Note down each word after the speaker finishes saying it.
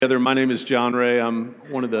Together. My name is John Ray. I'm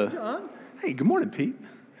one of the... John? Hey, good morning, Pete.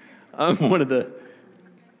 I'm one of the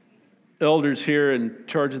elders here in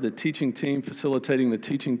charge of the teaching team, facilitating the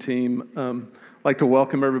teaching team. I'd like to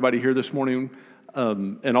welcome everybody here this morning,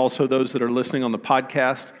 and also those that are listening on the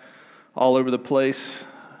podcast all over the place.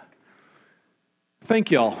 Thank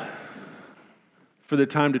y'all for the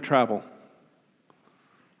time to travel.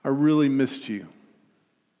 I really missed you.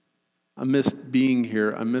 I missed being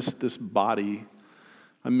here. I missed this body.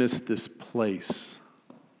 I miss this place.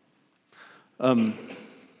 There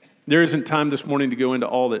isn't time this morning to go into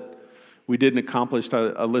all that we did and accomplished.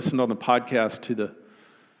 I listened on the podcast to the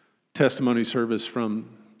testimony service from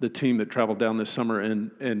the team that traveled down this summer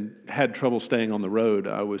and had trouble staying on the road.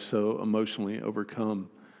 I was so emotionally overcome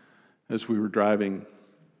as we were driving.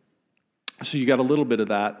 So you got a little bit of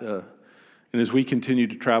that. And as we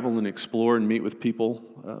continued to travel and explore and meet with people,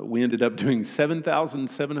 we ended up doing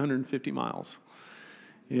 7,750 miles.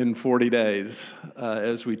 In 40 days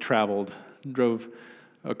as we traveled, drove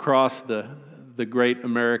across the great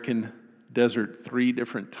American desert 3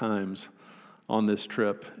 different times on this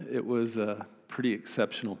trip. It was pretty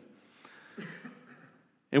exceptional.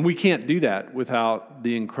 And we can't do that without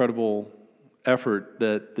the incredible effort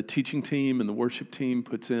that the teaching team and the worship team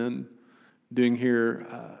puts in doing here.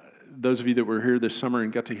 Those of you that were here this summer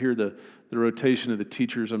and got to hear the rotation of the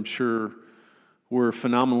teachers, I'm sure we're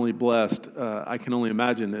phenomenally blessed. I can only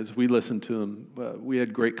imagine as we listened to them. We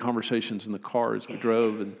had great conversations in the car as we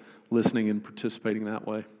drove and listening and participating that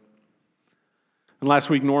way. And last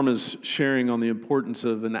week, Norma's sharing on the importance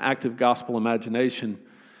of an active gospel imagination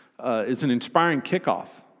is an inspiring kickoff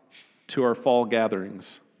to our fall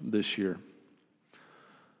gatherings this year.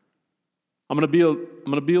 I'm going to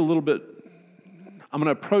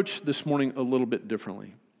approach this morning a little bit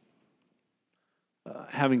differently.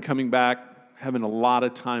 Having a lot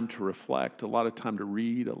of time to reflect, a lot of time to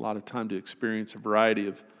read, a lot of time to experience a variety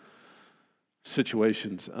of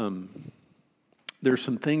situations. There's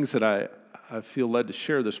some things that I feel led to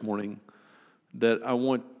share this morning that I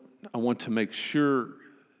want to make sure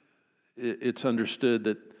it's understood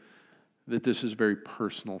that this is very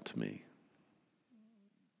personal to me.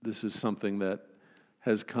 This is something that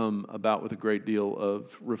has come about with a great deal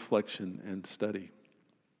of reflection and study.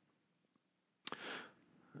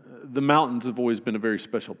 The mountains have always been a very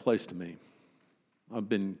special place to me. I've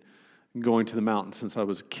been going to the mountains since I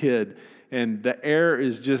was a kid, and the air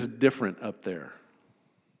is just different up there.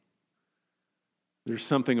 There's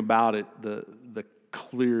something about it, the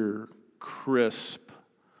clear, crisp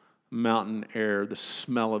mountain air, the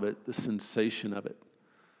smell of it, the sensation of it.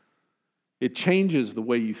 It changes the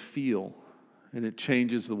way you feel, and it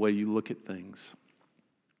changes the way you look at things.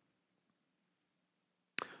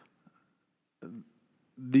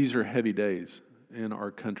 These are heavy days in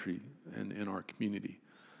our country and in our community.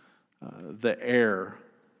 The air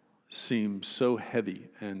seems so heavy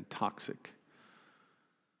and toxic.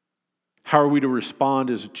 How are we to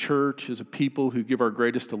respond as a church, as a people who give our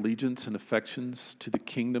greatest allegiance and affections to the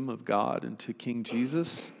kingdom of God and to King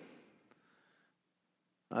Jesus?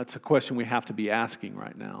 That's a question we have to be asking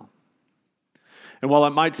right now. And while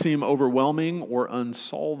it might seem overwhelming or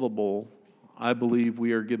unsolvable, I believe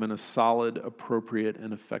we are given a solid, appropriate,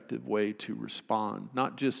 and effective way to respond,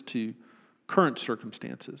 not just to current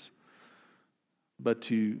circumstances, but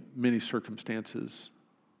to many circumstances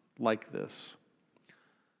like this.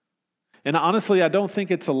 And honestly, I don't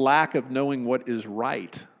think it's a lack of knowing what is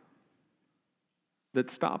right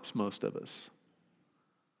that stops most of us.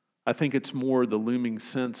 I think it's more the looming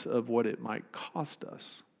sense of what it might cost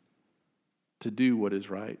us to do what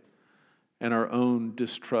is right, and our own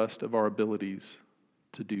distrust of our abilities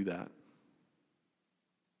to do that.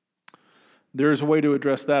 There is a way to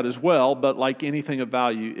address that as well, but like anything of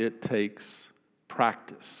value, it takes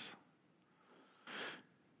practice.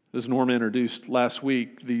 As Norma introduced last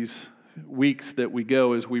week, these weeks that we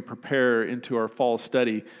go as we prepare into our fall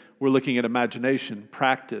study, we're looking at imagination,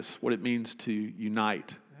 practice, what it means to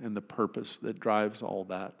unite, and the purpose that drives all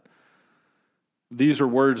that. These are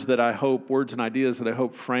words and ideas that I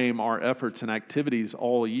hope frame our efforts and activities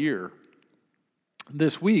all year.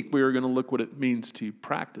 This week, we are going to look what it means to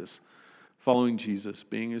practice following Jesus,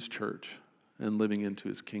 being His church, and living into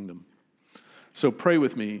His kingdom. So pray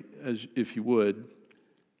with me, if you would,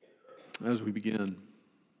 as we begin.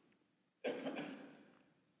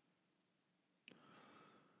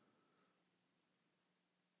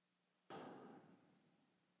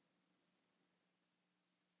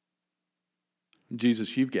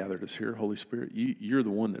 Jesus, you've gathered us here. Holy Spirit, you're the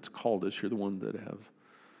one that's called us. You're the one that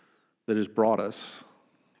has brought us.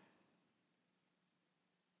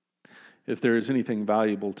 If there is anything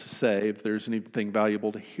valuable to say, if there's anything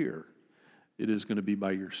valuable to hear, it is going to be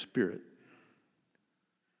by your Spirit.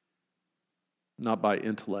 Not by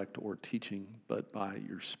intellect or teaching, but by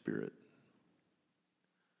your Spirit.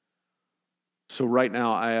 So right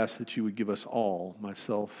now, I ask that you would give us all,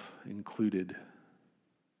 myself included,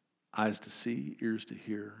 eyes to see, ears to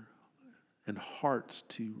hear, and hearts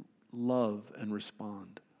to love and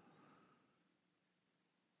respond.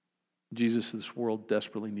 Jesus, this world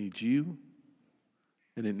desperately needs you,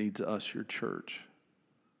 and it needs us, your church.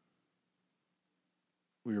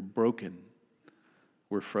 We are broken.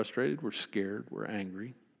 We're frustrated. We're scared. We're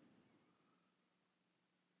angry.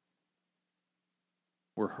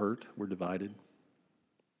 We're hurt. We're divided.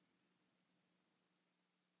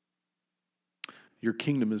 Your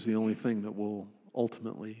kingdom is the only thing that will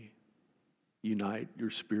ultimately unite.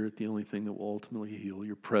 Your Spirit, the only thing that will ultimately heal.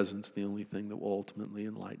 Your presence, the only thing that will ultimately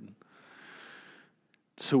enlighten.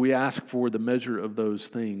 So we ask for the measure of those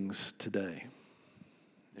things today.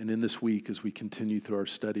 And in this week, as we continue through our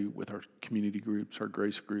study with our community groups, our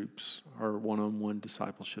grace groups, our one-on-one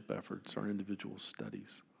discipleship efforts, our individual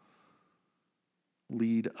studies,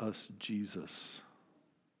 lead us, Jesus.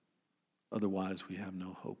 Otherwise, we have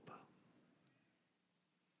no hope.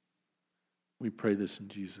 We pray this in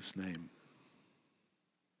Jesus' name.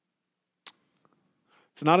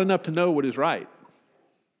 It's not enough to know what is right.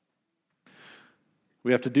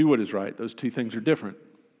 We have to do what is right. Those two things are different.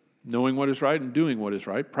 Knowing what is right and doing what is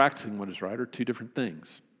right, practicing what is right, are two different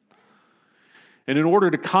things. And in order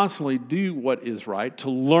to constantly do what is right, to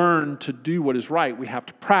learn to do what is right, we have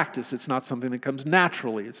to practice. It's not something that comes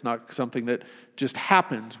naturally. It's not something that just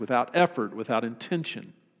happens without effort, without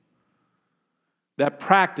intention. That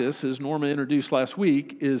practice, as Norma introduced last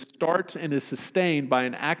week, starts and is sustained by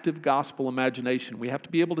an active gospel imagination. We have to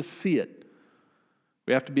be able to see it.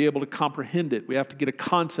 We have to be able to comprehend it. We have to get a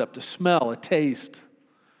concept, a smell, a taste.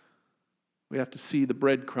 We have to see the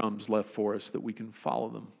breadcrumbs left for us that we can follow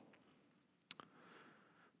them.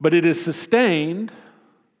 But it is sustained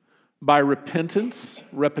by repentance,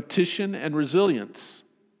 repetition, and resilience.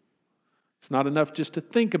 It's not enough just to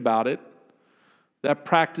think about it. That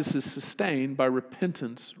practice is sustained by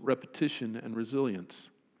repentance, repetition, and resilience.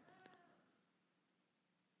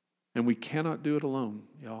 And we cannot do it alone,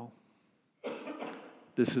 y'all.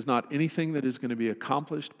 This is not anything that is going to be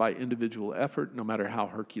accomplished by individual effort, no matter how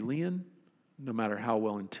Herculean, no matter how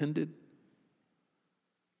well intended.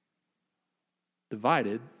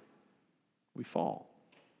 Divided, we fall.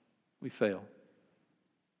 We fail.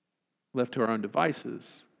 Left to our own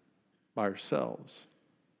devices, by ourselves,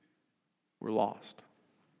 we're lost.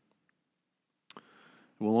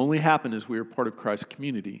 It will only happen as we are part of Christ's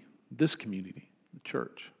community, this community, the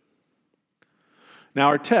church. Now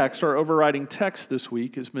our text, our overriding text this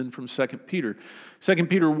week has been from 2 Peter. 2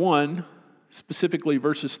 Peter 1, specifically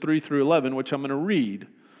verses 3 through 11, which I'm going to read.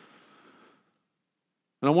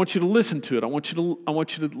 And I want you to listen to it. I want you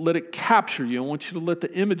to let it capture you. I want you to let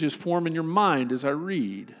the images form in your mind as I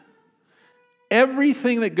read.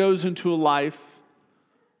 Everything that goes into a life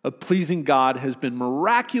of pleasing God has been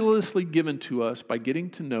miraculously given to us by getting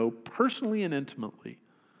to know personally and intimately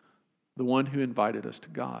the one who invited us to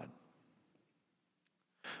God.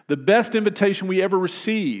 The best invitation we ever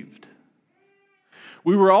received.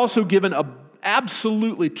 We were also given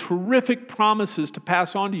absolutely terrific promises to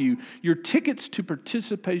pass on to you, your tickets to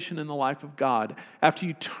participation in the life of God after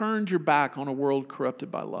you turned your back on a world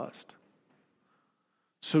corrupted by lust.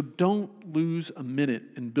 So don't lose a minute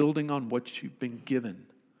in building on what you've been given.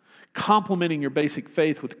 Complementing your basic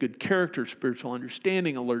faith with good character, spiritual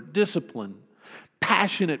understanding, alert discipline,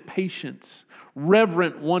 passionate patience,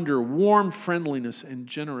 reverent wonder, warm friendliness, and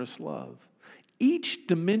generous love. Each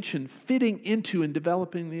dimension fitting into and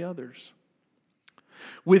developing the others.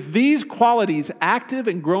 With these qualities active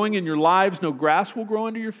and growing in your lives, no grass will grow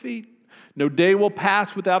under your feet. No day will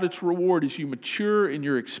pass without its reward as you mature in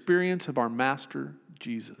your experience of our Master,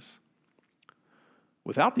 Jesus.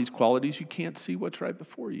 Without these qualities, you can't see what's right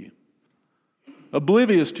before you.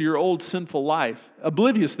 Oblivious to your old sinful life,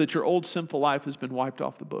 oblivious that your old sinful life has been wiped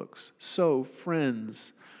off the books. So,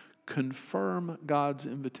 friends, confirm God's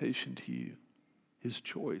invitation to you, His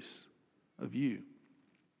choice of you.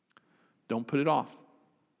 Don't put it off.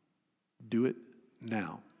 Do it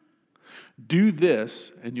now. Do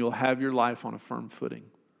this, and you'll have your life on a firm footing.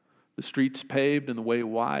 The streets paved and the way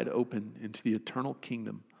wide open into the eternal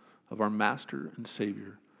kingdom of our Master and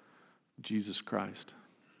Savior, Jesus Christ.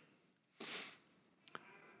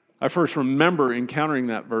 I first remember encountering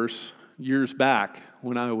that verse years back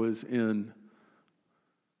when I was in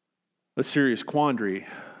a serious quandary.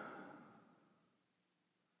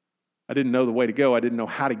 I didn't know the way to go. I didn't know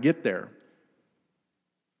how to get there.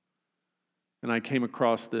 And I came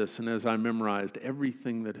across this, and as I memorized,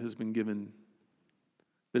 everything that has been given,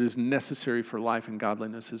 that is necessary for life and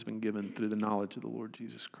godliness, has been given through the knowledge of the Lord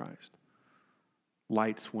Jesus Christ.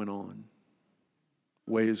 Lights went on.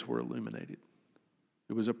 Ways were illuminated.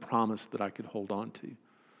 It was a promise that I could hold on to,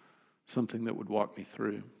 something that would walk me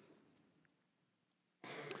through.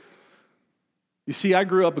 You see, I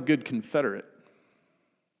grew up a good Confederate.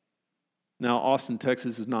 Now, Austin,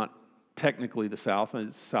 Texas is not technically the South,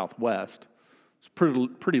 it's Southwest. It's a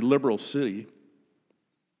pretty liberal city.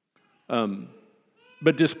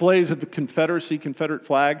 But displays of the Confederacy, Confederate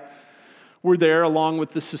flag, were there along with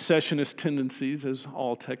the secessionist tendencies, as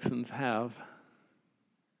all Texans have.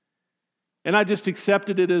 And I just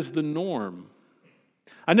accepted it as the norm.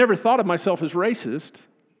 I never thought of myself as racist.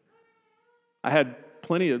 I had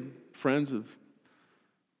plenty of friends of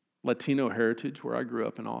Latino heritage where I grew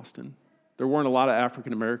up in Austin. There weren't a lot of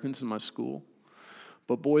African Americans in my school.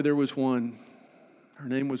 But boy, there was one. Her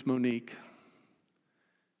name was Monique.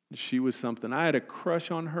 She was something. I had a crush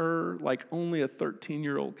on her like only a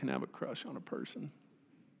 13-year-old can have a crush on a person.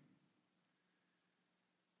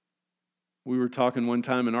 We were talking one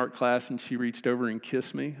time in art class, and she reached over and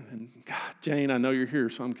kissed me. And God, Jane, I know you're here,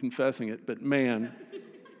 so I'm confessing it, but man,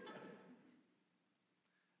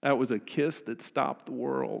 that was a kiss that stopped the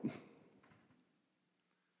world.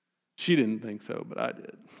 She didn't think so, but I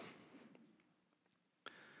did.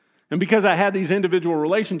 And because I had these individual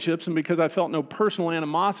relationships, and because I felt no personal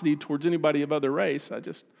animosity towards anybody of other race, I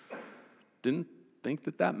just didn't think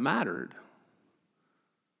that mattered.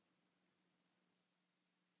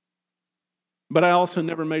 But I also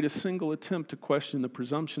never made a single attempt to question the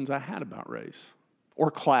presumptions I had about race, or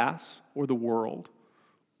class, or the world,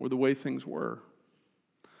 or the way things were.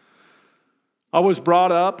 I was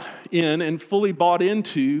brought up in and fully bought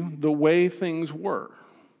into the way things were.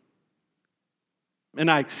 And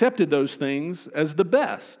I accepted those things as the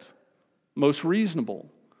best, most reasonable,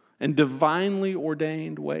 and divinely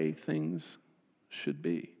ordained way things should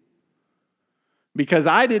be. Because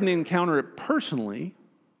I didn't encounter it personally,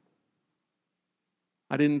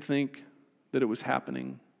 I didn't think that it was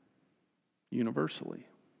happening universally.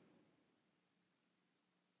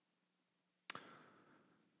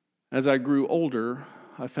 As I grew older,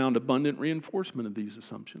 I found abundant reinforcement of these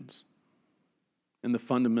assumptions in the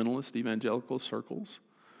fundamentalist evangelical circles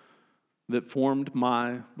that formed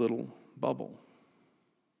my little bubble.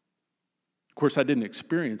 Of course, I didn't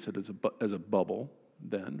experience it as a bubble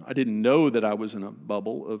then. I didn't know that I was in a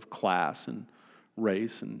bubble of class and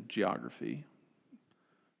race and geography,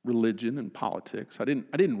 religion and politics. I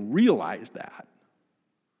didn't realize that.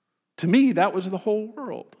 To me, that was the whole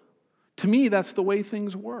world. To me, that's the way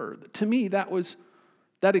things were. To me, that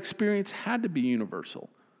experience had to be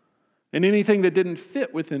universal. And anything that didn't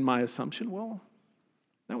fit within my assumption, well,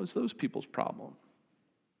 that was those people's problem.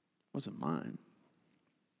 It wasn't mine.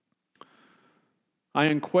 I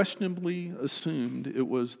unquestionably assumed it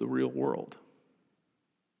was the real world.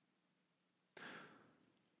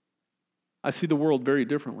 I see the world very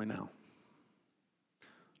differently now.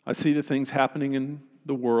 I see the things happening in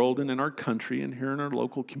the world and in our country and here in our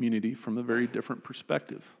local community from a very different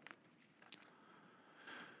perspective.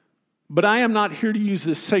 But I am not here to use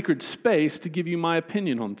this sacred space to give you my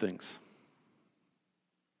opinion on things,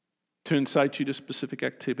 to incite you to specific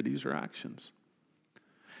activities or actions.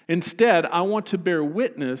 Instead, I want to bear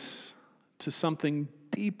witness to something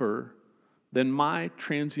deeper than my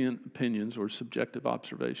transient opinions or subjective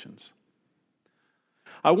observations.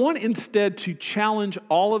 I want instead to challenge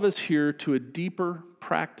all of us here to a deeper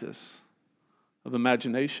practice of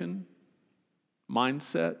imagination,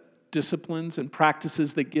 mindset, disciplines, and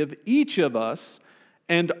practices that give each of us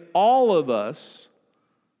and all of us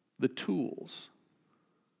the tools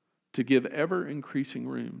to give ever-increasing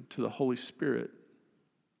room to the Holy Spirit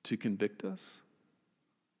to convict us,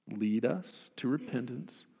 lead us to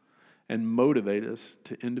repentance, and motivate us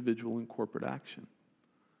to individual and corporate action,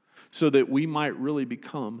 so that we might really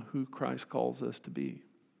become who Christ calls us to be,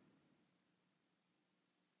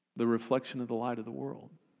 the reflection of the light of the world.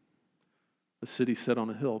 A city set on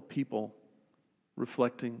a hill, people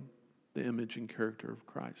reflecting the image and character of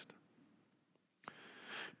Christ.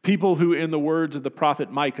 People who, in the words of the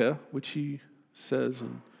prophet Micah, which he says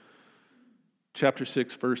in chapter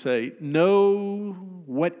 6, verse 8, know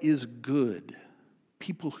what is good.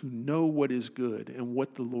 People who know what is good and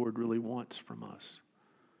what the Lord really wants from us.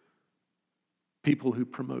 People who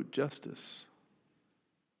promote justice.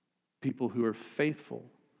 People who are faithful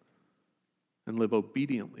and live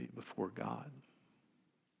obediently before God.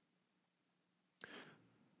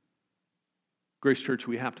 Grace Church,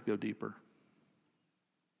 we have to go deeper.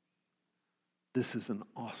 This is an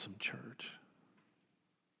awesome church.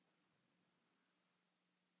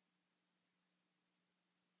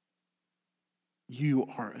 You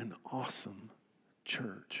are an awesome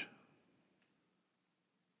church.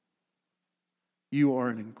 You are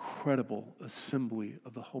an incredible assembly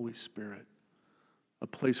of the Holy Spirit, a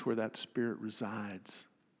place where that Spirit resides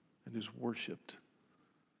and is worshiped,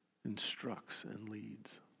 instructs, and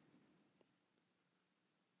leads.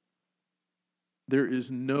 There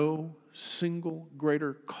is no single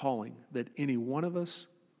greater calling that any one of us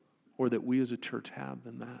or that we as a church have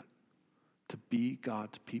than that, to be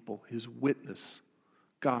God's people, His witness,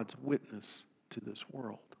 God's witness to this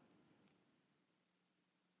world.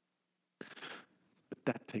 But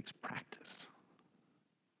that takes practice.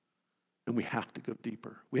 And we have to go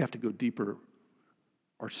deeper. We have to go deeper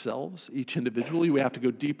ourselves, each individually. We have to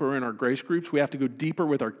go deeper in our grace groups. We have to go deeper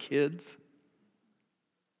with our kids.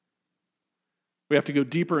 We have to go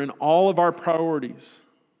deeper in all of our priorities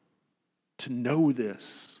to know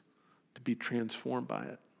this, to be transformed by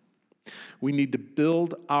it. We need to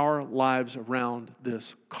build our lives around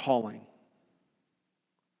this calling.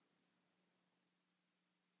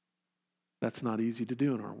 That's not easy to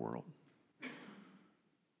do in our world.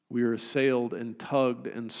 We are assailed and tugged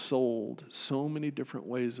and sold so many different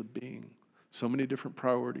ways of being, so many different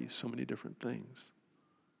priorities, so many different things.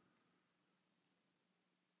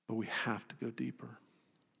 But we have to go deeper.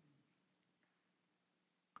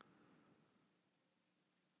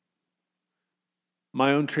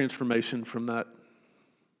 My own transformation from that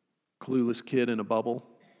clueless kid in a bubble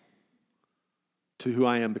to who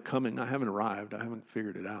I am becoming, I haven't arrived. I haven't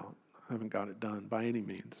figured it out. I haven't got it done by any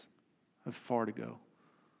means. I have far to go.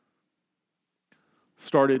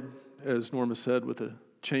 Started, as Norma said, with a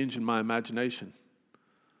change in my imagination.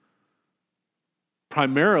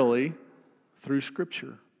 Primarily through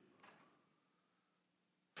Scripture.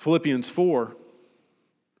 Philippians 4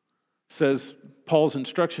 says, Paul's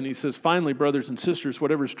instruction, he says, finally, brothers and sisters,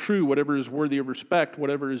 whatever is true, whatever is worthy of respect,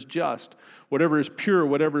 whatever is just, whatever is pure,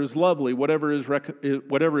 whatever is lovely, whatever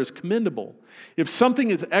is commendable. If something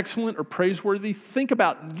is excellent or praiseworthy, think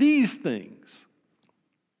about these things.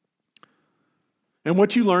 And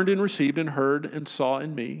what you learned and received and heard and saw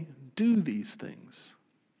in me, do these things.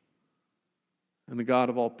 And the God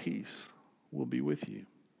of all peace will be with you.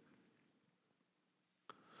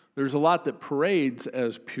 There's a lot that parades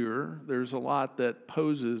as pure. There's a lot that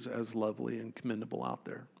poses as lovely and commendable out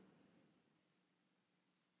there.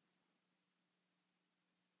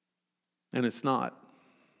 And it's not.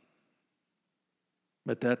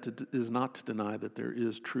 But that is not to deny that there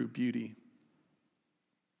is true beauty.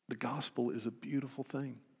 The gospel is a beautiful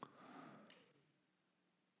thing.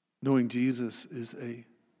 Knowing Jesus is a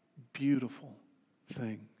beautiful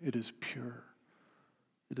thing. It is pure.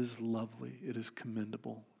 It is lovely. It is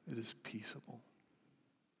commendable. It is peaceable.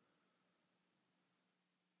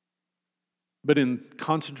 But in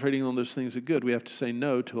concentrating on those things that are good, we have to say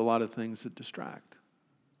no to a lot of things that distract.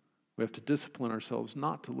 We have to discipline ourselves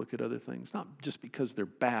not to look at other things, not just because they're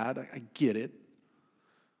bad, I get it,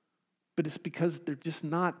 but it's because they're just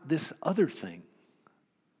not this other thing.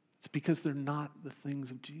 It's because they're not the things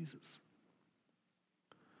of Jesus.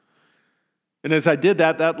 And as I did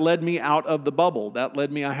that, that led me out of the bubble. That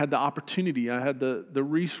led me, I had the opportunity, I had the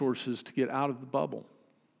resources to get out of the bubble.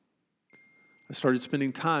 I started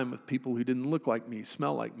spending time with people who didn't look like me,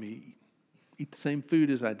 smell like me, eat the same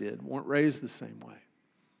food as I did, weren't raised the same way.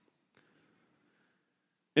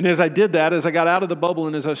 And as I did that, as I got out of the bubble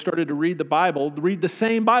and as I started to read the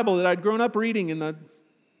same Bible that I'd grown up reading in the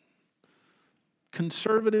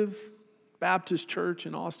conservative Baptist church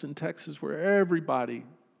in Austin, Texas, where everybody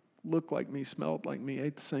looked like me, smelled like me,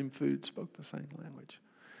 ate the same food, spoke the same language.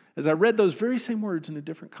 As I read those very same words in a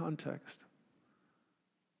different context,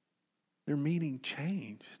 their meaning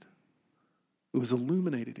changed. It was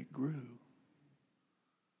illuminated, it grew.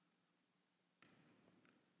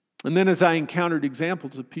 And then as I encountered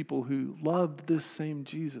examples of people who loved this same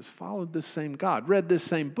Jesus, followed this same God, read this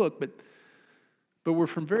same book, but were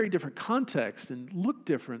from very different contexts and looked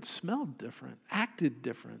different, smelled different, acted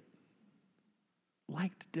different,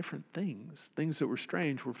 liked different things that were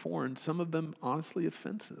strange, were foreign, some of them honestly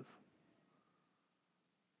offensive.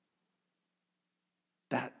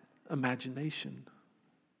 That imagination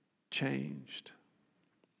changed.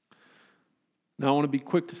 Now, I want to be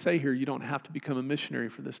quick to say here, you don't have to become a missionary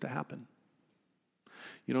for this to happen.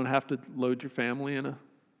 You don't have to load your family in a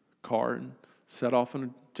car and set off on a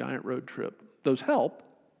giant road trip. Those help.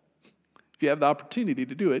 If you have the opportunity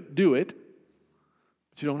to do it, but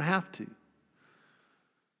you don't have to.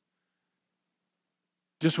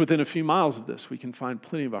 Just within a few miles of this, we can find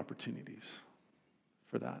plenty of opportunities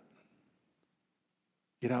for that.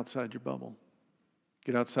 Get outside your bubble.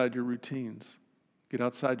 Get outside your routines. Get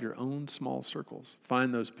outside your own small circles.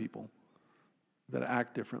 Find those people that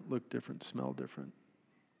act different, look different, smell different,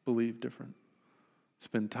 believe different.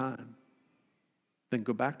 Spend time. Then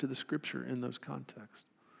go back to the Scripture in those contexts.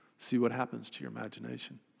 See what happens to your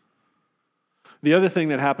imagination. The other thing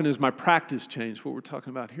that happened is my practice changed. What we're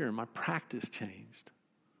talking about here, my practice changed.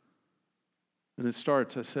 And it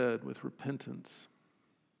starts, I said, with repentance.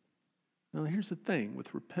 Now, here's the thing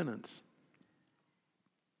with repentance.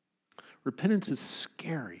 Repentance is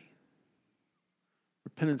scary.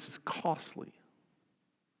 Repentance is costly.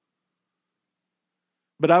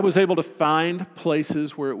 But I was able to find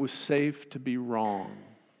places where it was safe to be wrong.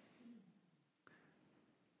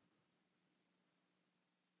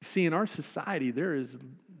 You see, in our society, there is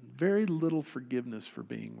very little forgiveness for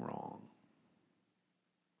being wrong.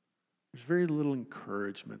 There's very little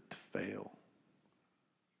encouragement to fail.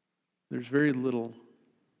 There's very little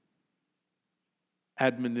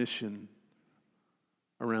admonition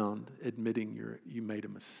around admitting you made a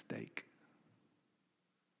mistake.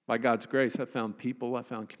 By God's grace, I found people, I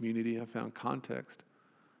found community, I found context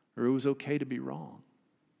where it was okay to be wrong.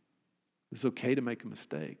 It was okay to make a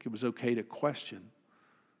mistake. It was okay to question.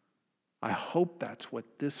 I hope that's what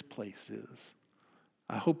this place is.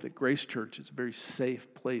 I hope that Grace Church is a very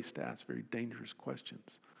safe place to ask very dangerous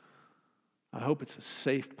questions. I hope it's a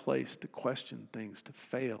safe place to question things, to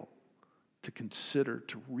fail, to consider,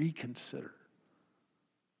 to reconsider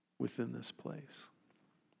within this place.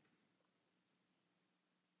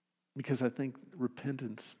 Because I think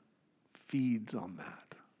repentance feeds on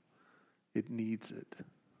that. It needs it.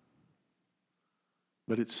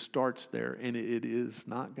 But it starts there, and it is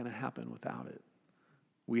not going to happen without it.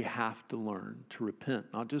 We have to learn to repent,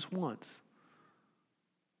 not just once,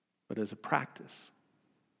 but as a practice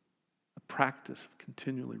of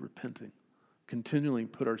continually repenting, continually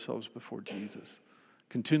put ourselves before Jesus,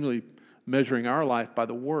 continually measuring our life by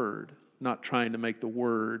the Word, not trying to make the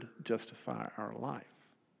Word justify our life,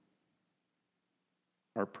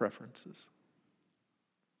 our preferences.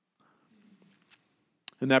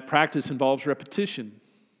 And that practice involves repetition.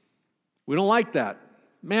 We don't like that.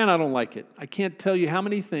 Man, I don't like it. I can't tell you how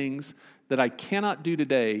many things that I cannot do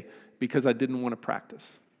today because I didn't want to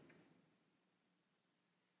practice.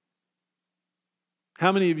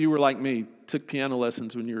 How many of you were like me, took piano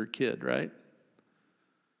lessons when you were a kid, right?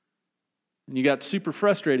 And you got super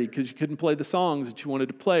frustrated because you couldn't play the songs that you wanted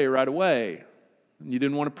to play right away. And you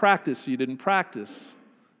didn't want to practice, so you didn't practice.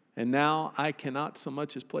 And now I cannot so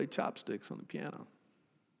much as play chopsticks on the piano.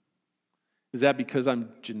 Is that because I'm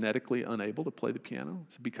genetically unable to play the piano?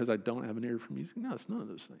 Is it because I don't have an ear for music? No, it's none of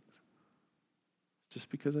those things. It's just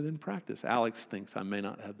because I didn't practice. Alex thinks I may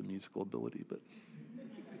not have the musical ability, but...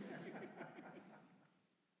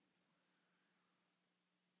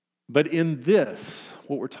 But in this,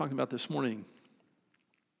 what we're talking about this morning,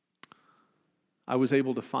 I was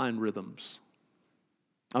able to find rhythms.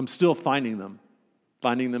 I'm still finding them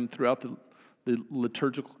throughout the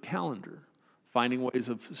liturgical calendar, finding ways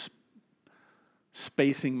of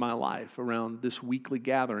spacing my life around this weekly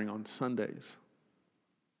gathering on Sundays,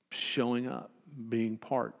 showing up, being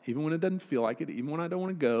part, even when it doesn't feel like it, even when I don't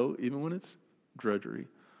want to go, even when it's drudgery.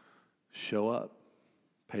 Show up,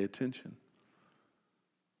 pay attention.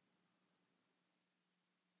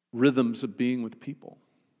 Rhythms of being with people,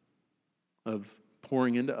 of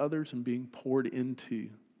pouring into others and being poured into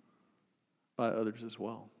by others as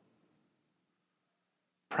well.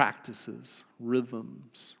 Practices,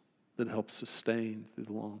 rhythms that help sustain through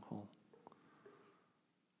the long haul.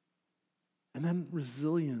 And then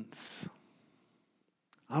resilience.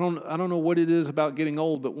 I don't know what it is about getting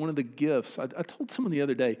old, but one of the gifts, I told someone the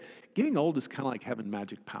other day, getting old is kind of like having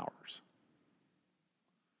magic powers.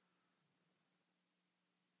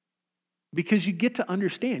 Because you get to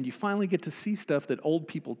understand, you finally get to see stuff that old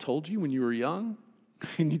people told you when you were young,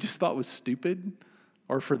 and you just thought was stupid,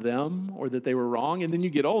 or for them, or that they were wrong, and then you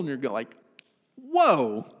get old and you're like,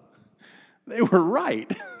 whoa, they were right.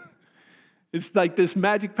 It's like this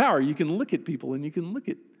magic power. You can look at people and you can look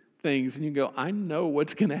at things and you go, I know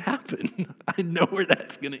what's going to happen. I know where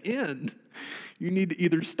that's going to end. You need to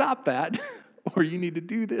either stop that or you need to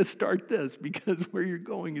do this, start this, because where you're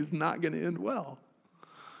going is not going to end well.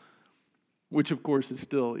 Which, of course, is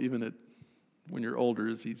still, even when you're older,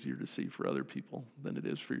 is easier to see for other people than it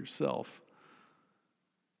is for yourself.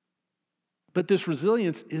 But this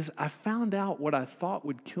resilience is, I found out what I thought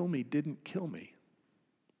would kill me didn't kill me.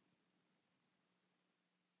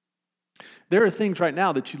 There are things right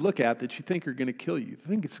now that you look at that you think are going to kill you. You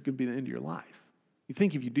think it's going to be the end of your life. You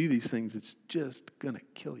think if you do these things, it's just going to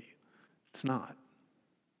kill you. It's not.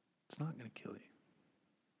 It's not going to kill you.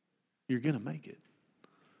 You're going to make it.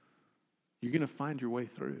 You're going to find your way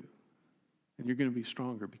through. And you're going to be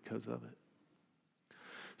stronger because of it.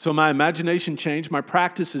 So my imagination changed, my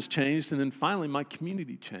practices changed, and then finally my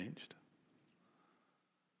community changed.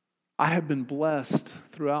 I have been blessed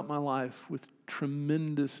throughout my life with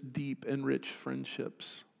tremendous, deep, and rich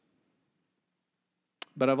friendships.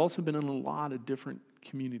 But I've also been in a lot of different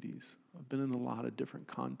communities. I've been in a lot of different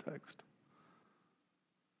contexts.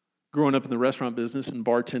 Growing up in the restaurant business and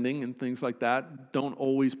bartending and things like that don't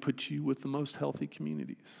always put you with the most healthy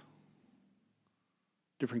communities.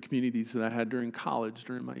 Different communities that I had during college,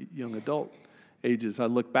 during my young adult ages, I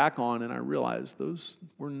look back on and I realize those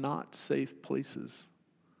were not safe places.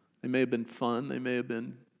 They may have been fun, they may have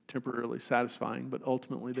been temporarily satisfying, but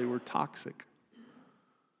ultimately they were toxic.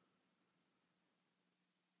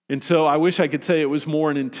 And so I wish I could say it was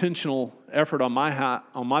more an intentional effort on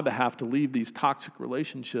my behalf to leave these toxic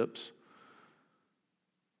relationships,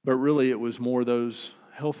 but really it was more those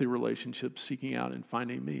healthy relationships seeking out and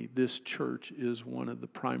finding me. This church is one of the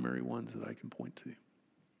primary ones that I can point to.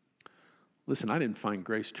 Listen, I didn't find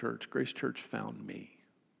Grace Church. Grace Church found me.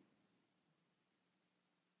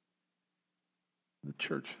 The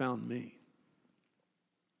church found me.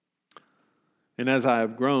 And as I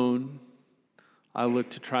have grown, I look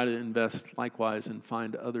to try to invest likewise and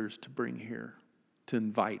find others to bring here, to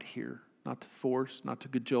invite here, not to force, not to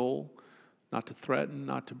cajole, not to threaten,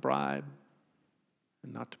 not to bribe,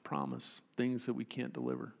 and not to promise things that we can't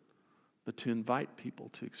deliver, but to invite people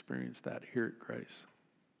to experience that here at Grace.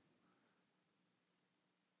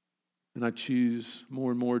 And I choose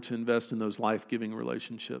more and more to invest in those life-giving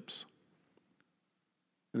relationships.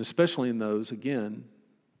 And especially in those, again,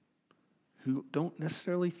 who don't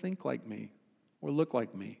necessarily think like me or look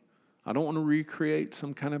like me. I don't want to recreate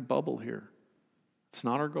some kind of bubble here. It's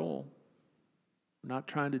not our goal. We're not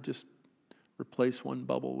trying to just replace one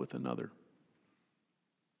bubble with another.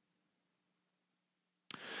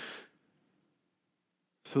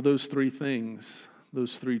 So those three things,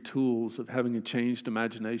 those three tools of having a changed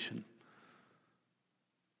imagination,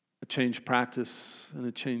 a changed practice, and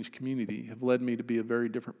a changed community have led me to be a very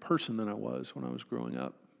different person than I was when I was growing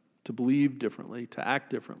up. To believe differently, to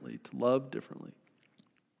act differently, to love differently,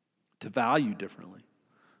 to value differently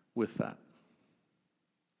with that.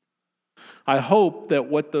 I hope that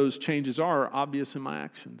what those changes are obvious in my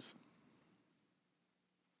actions.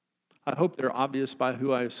 I hope they're obvious by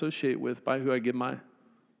who I associate with, by who I give my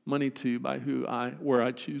money to, by where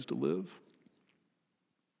I choose to live.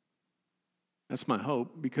 That's my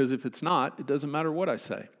hope, because if it's not, it doesn't matter what I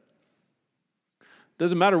say. It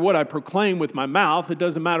doesn't matter what I proclaim with my mouth. It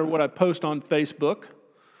doesn't matter what I post on Facebook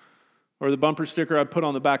or the bumper sticker I put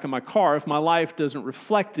on the back of my car. If my life doesn't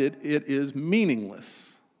reflect it, it is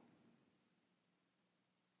meaningless.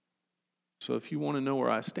 So if you want to know where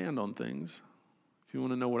I stand on things, if you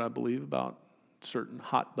want to know what I believe about certain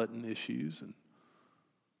hot button issues and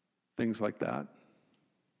things like that,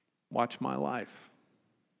 watch my life.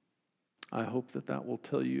 I hope that that will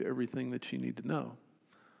tell you everything that you need to know.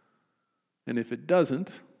 And if it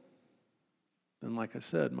doesn't, then like I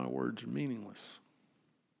said, my words are meaningless.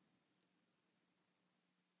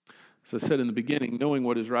 As I said in the beginning, knowing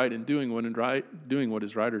what is right and doing what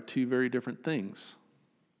is right are two very different things.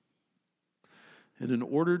 And in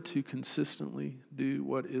order to consistently do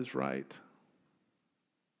what is right,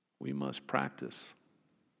 we must practice.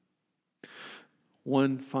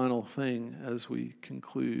 One final thing as we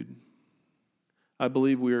conclude. I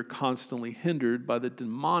believe we are constantly hindered by the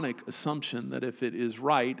demonic assumption that if it is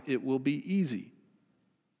right, it will be easy.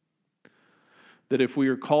 That if we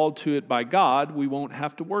are called to it by God, we won't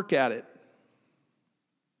have to work at it.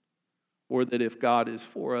 Or that if God is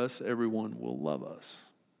for us, everyone will love us.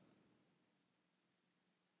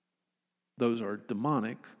 Those are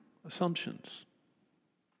demonic assumptions.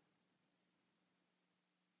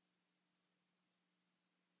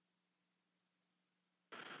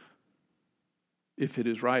 If it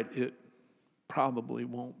is right, it probably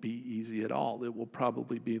won't be easy at all. It will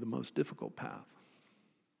probably be the most difficult path.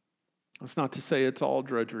 That's not to say it's all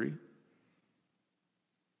drudgery.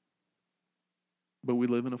 But we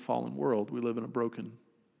live in a fallen world. We live in a broken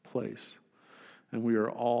place. And we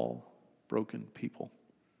are all broken people.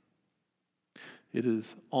 It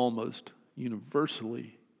is almost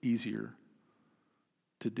universally easier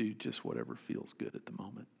to do just whatever feels good at the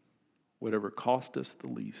moment. Whatever costs us the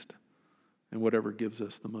least. And whatever gives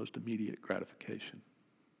us the most immediate gratification.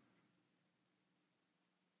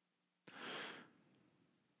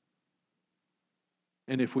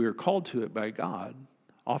 And if we are called to it by God,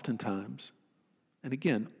 oftentimes And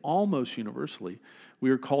again, almost universally,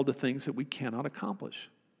 we are called to things that we cannot accomplish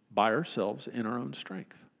by ourselves in our own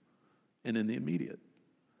strength and in the immediate.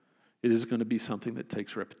 It is going to be something that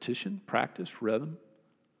takes repetition, practice, rhythm,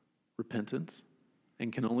 repentance,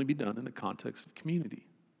 and can only be done in the context of community.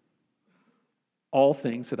 All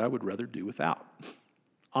things that I would rather do without.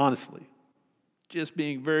 Honestly, just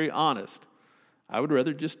being very honest, I would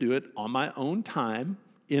rather just do it on my own time,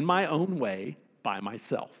 in my own way, by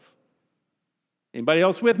myself. Anybody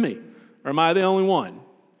else with me? Or am I the only one?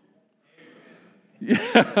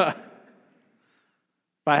 Yeah.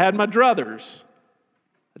 If I had my druthers,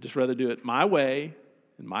 I'd just rather do it my way,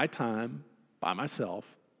 in my time, by myself.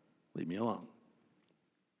 Leave me alone.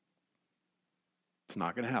 It's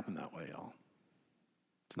not going to happen that way, y'all.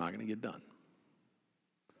 It's not going to get done.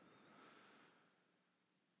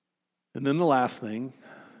 And then the last thing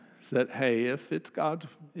is that, hey, if God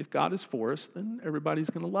is for us, then everybody's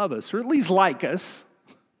going to love us, or at least like us.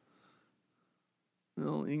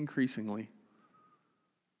 Well, increasingly.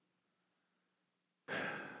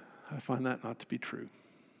 I find that not to be true.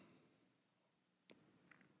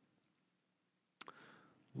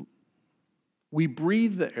 We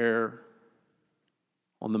breathe the air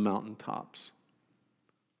on the mountaintops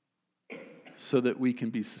so that we can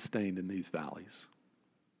be sustained in these valleys.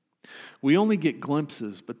 We only get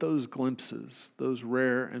glimpses, but those glimpses, those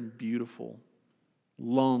rare and beautiful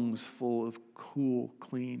lungs full of cool,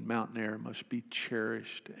 clean mountain air must be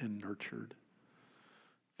cherished and nurtured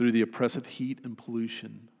through the oppressive heat and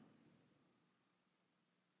pollution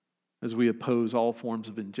as we oppose all forms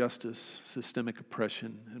of injustice, systemic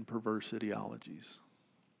oppression, and perverse ideologies.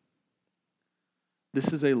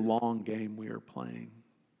 This is a long game we are playing,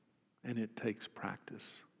 and it takes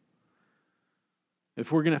practice.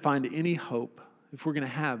 If we're going to find any hope, if we're going to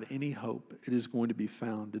have any hope, it is going to be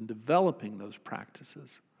found in developing those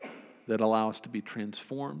practices that allow us to be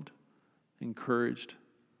transformed, encouraged,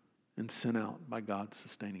 and sent out by God's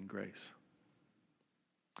sustaining grace.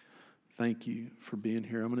 Thank you for being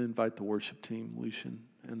here. I'm going to invite the worship team, Lucian,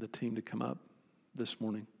 and the team to come up this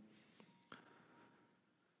morning.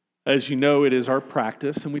 As you know, it is our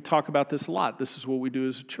practice, and we talk about this a lot. This is what we do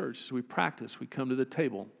as a church. So we practice. We come to the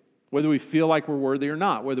table. Whether we feel like we're worthy or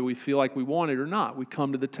not, whether we feel like we want it or not, we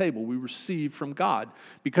come to the table. We receive from God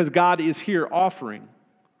because God is here offering.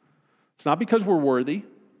 It's not because we're worthy.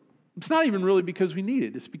 It's not even really because we need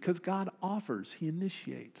it. It's because God offers. He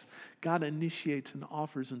initiates. God initiates and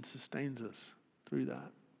offers and sustains us through that.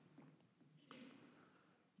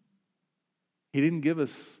 He didn't give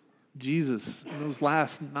us Jesus in those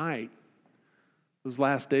last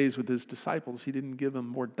days with his disciples. He didn't give them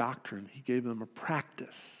more doctrine. He gave them a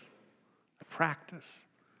practice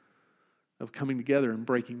of coming together and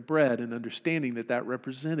breaking bread and understanding that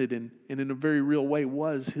represented and in a very real way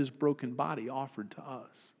was his broken body offered to us.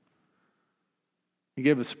 He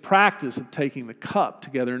gave us practice of taking the cup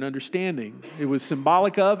together and understanding it was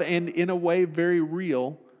symbolic of, and in a way very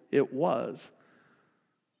real, it was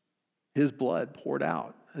his blood poured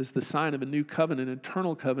out as the sign of a new covenant, an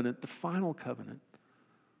eternal covenant, the final covenant,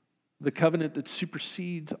 the covenant that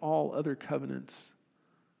supersedes all other covenants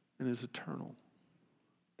and is eternal.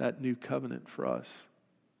 That new covenant for us.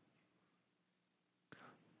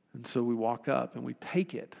 And so we walk up and we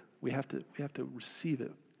take it. We have to receive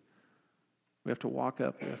it. We have to walk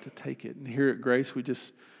up, we have to take it. And here at Grace, we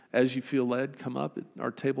just, as you feel led, come up.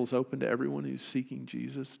 Our table's open to everyone who's seeking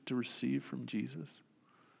Jesus to receive from Jesus.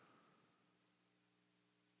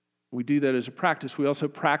 We do that as a practice. We also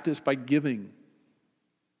practice by giving.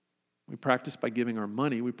 We practice by giving our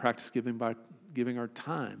money. We practice giving by giving our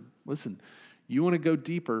time. Listen, you want to go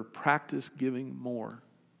deeper, practice giving more.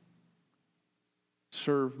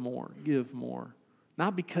 Serve more, give more.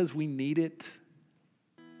 Not because we need it,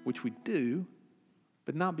 which we do,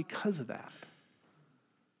 but not because of that,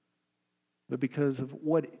 but because of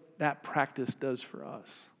what that practice does for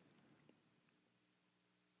us.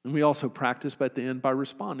 And we also practice at the end by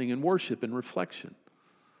responding in worship and reflection.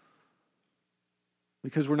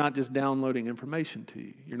 Because we're not just downloading information to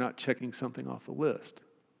you. You're not checking something off the list.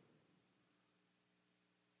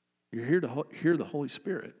 You're here to hear the Holy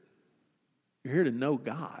Spirit. You're here to know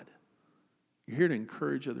God. You're here to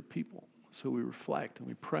encourage other people. So we reflect and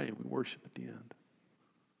we pray and we worship at the end.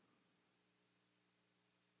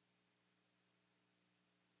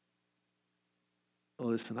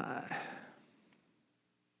 Listen,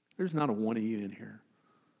 there's not a one of you in here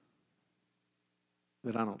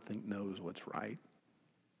that I don't think knows what's right.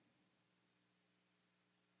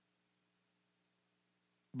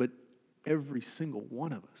 But every single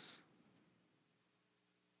one of us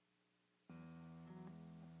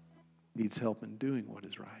needs help in doing what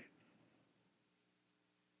is right.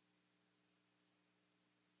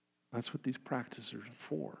 That's what these practices are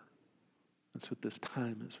for. That's what this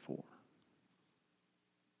time is for.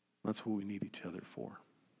 That's what we need each other for.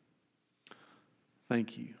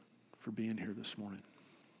 Thank you for being here this morning.